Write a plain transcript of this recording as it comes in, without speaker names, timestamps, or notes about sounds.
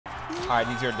right,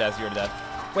 need 0 to death, 0 to death.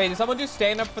 Wait, did someone just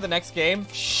stand up for the next game?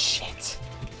 Shit.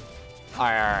 All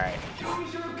right.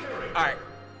 All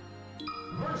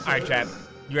right, chat.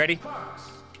 You ready?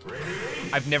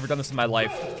 I've never done this in my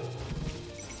life.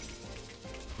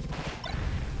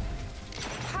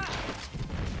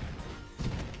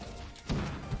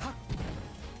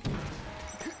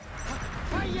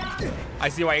 I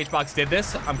see why HBox did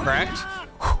this. I'm correct.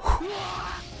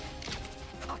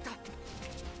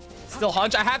 Still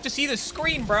hunch? I have to see the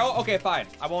screen, bro. Okay, fine.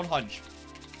 I won't hunch.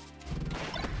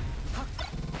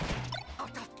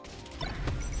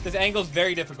 This angle's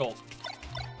very difficult.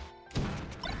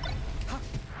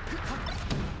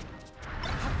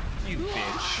 You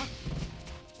bitch.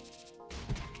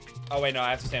 Oh, wait, no.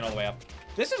 I have to stand all the way up.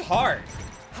 This is hard.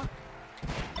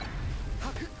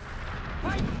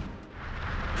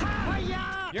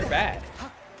 You're bad.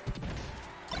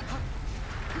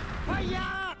 All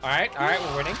right,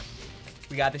 we're winning.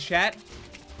 We got the chat.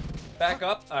 Back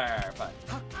up. All right, fine.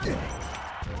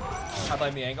 I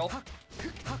blame the angle.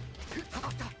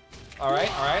 All right,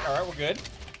 we're good.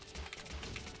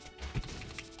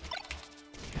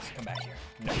 Let's come back here.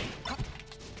 No.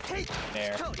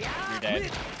 There. You're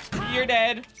dead. You're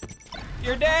dead.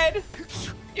 You're dead.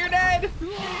 You're dead.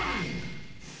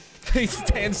 He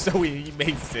stands so he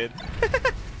makes it.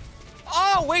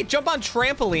 Oh, wait, jump on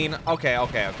trampoline. Okay.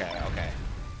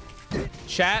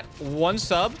 Chat, 1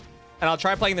 sub, and I'll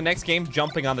try playing the next game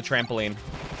jumping on the trampoline.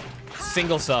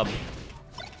 Single sub.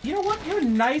 You know what? You're a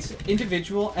nice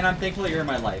individual, and I'm thankful that you're in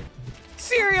my life.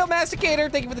 Serial Masticator,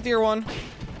 thank you for the tier 1. All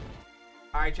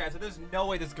right, chat, so there's no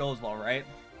way this goes well, right?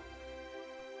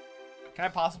 Can I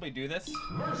possibly do this?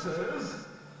 Versus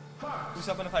Fox. Do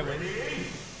something if I win.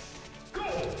 Go.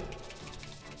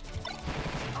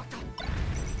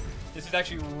 This is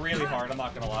actually really hard, I'm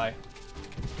not gonna lie.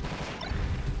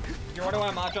 You're wondering why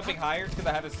I'm not jumping higher? It's because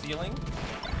I have a ceiling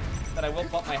that I will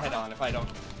bump my head on if I'm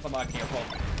not careful.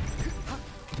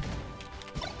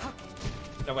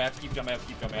 No, I have to keep jumping,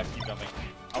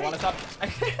 I want to stop.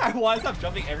 I want to stop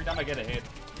jumping every time I get a hit.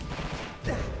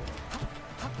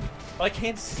 But I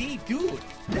can't see, dude.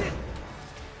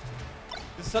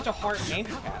 This is such a hard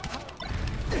handicap.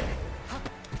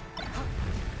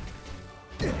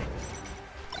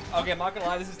 Okay, I'm not gonna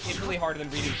lie, this is infinitely harder than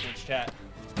reading Twitch chat.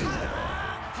 This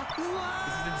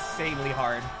is insanely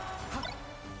hard.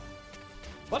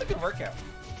 What a good workout.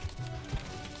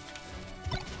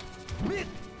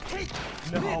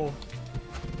 No.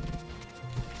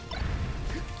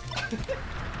 This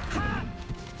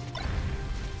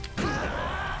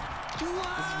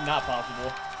is not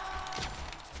possible.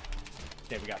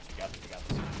 Okay, we got this.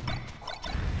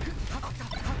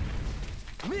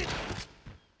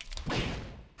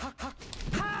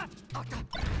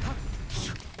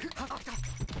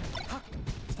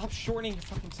 Stop shortening your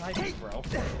fucking sides, bro.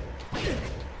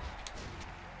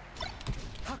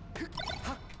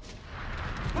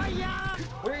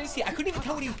 Where is he? I couldn't even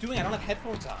tell what he was doing. I don't have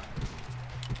headphones on.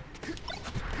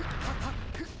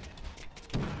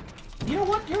 You know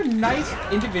what? You're a nice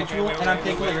individual, and I'm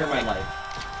thankful that you're in my life.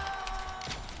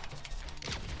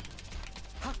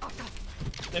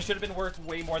 This should have been worth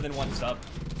way more than 1 sub.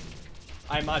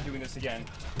 I'm not doing this again.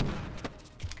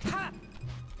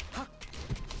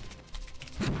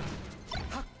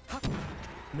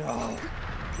 No.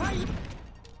 I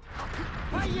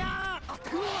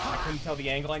couldn't tell the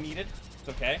angle I needed. It's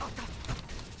okay.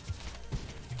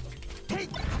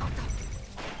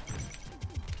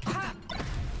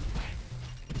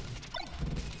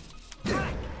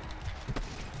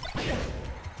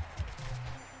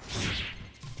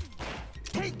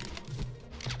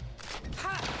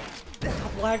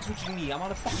 Stop lag switching me. I'm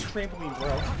on a fucking trampoline,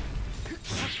 bro.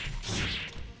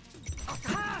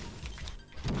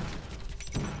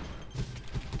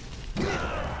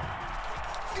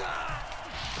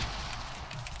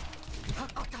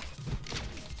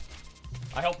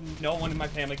 I hope no one in my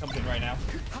family comes in right now.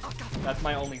 That's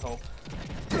my only hope.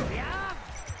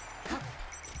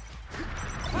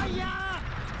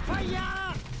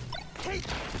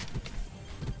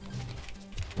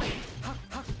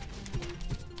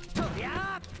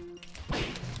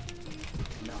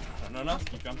 No.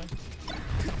 Keep jumping.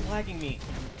 Stop lagging me.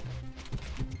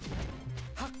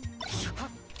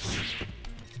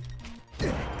 I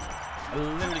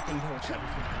literally couldn't tell what shot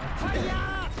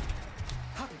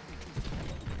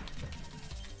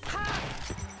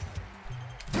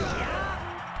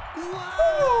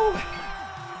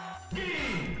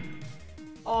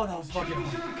Oh, that was fucking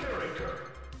hard.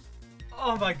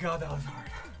 Oh my god, that was hard.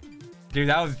 Dude,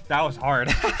 that was hard.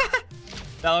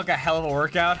 That looked like a hell of a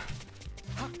workout.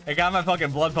 It got my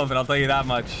fucking blood pumping, I'll tell you that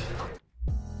much.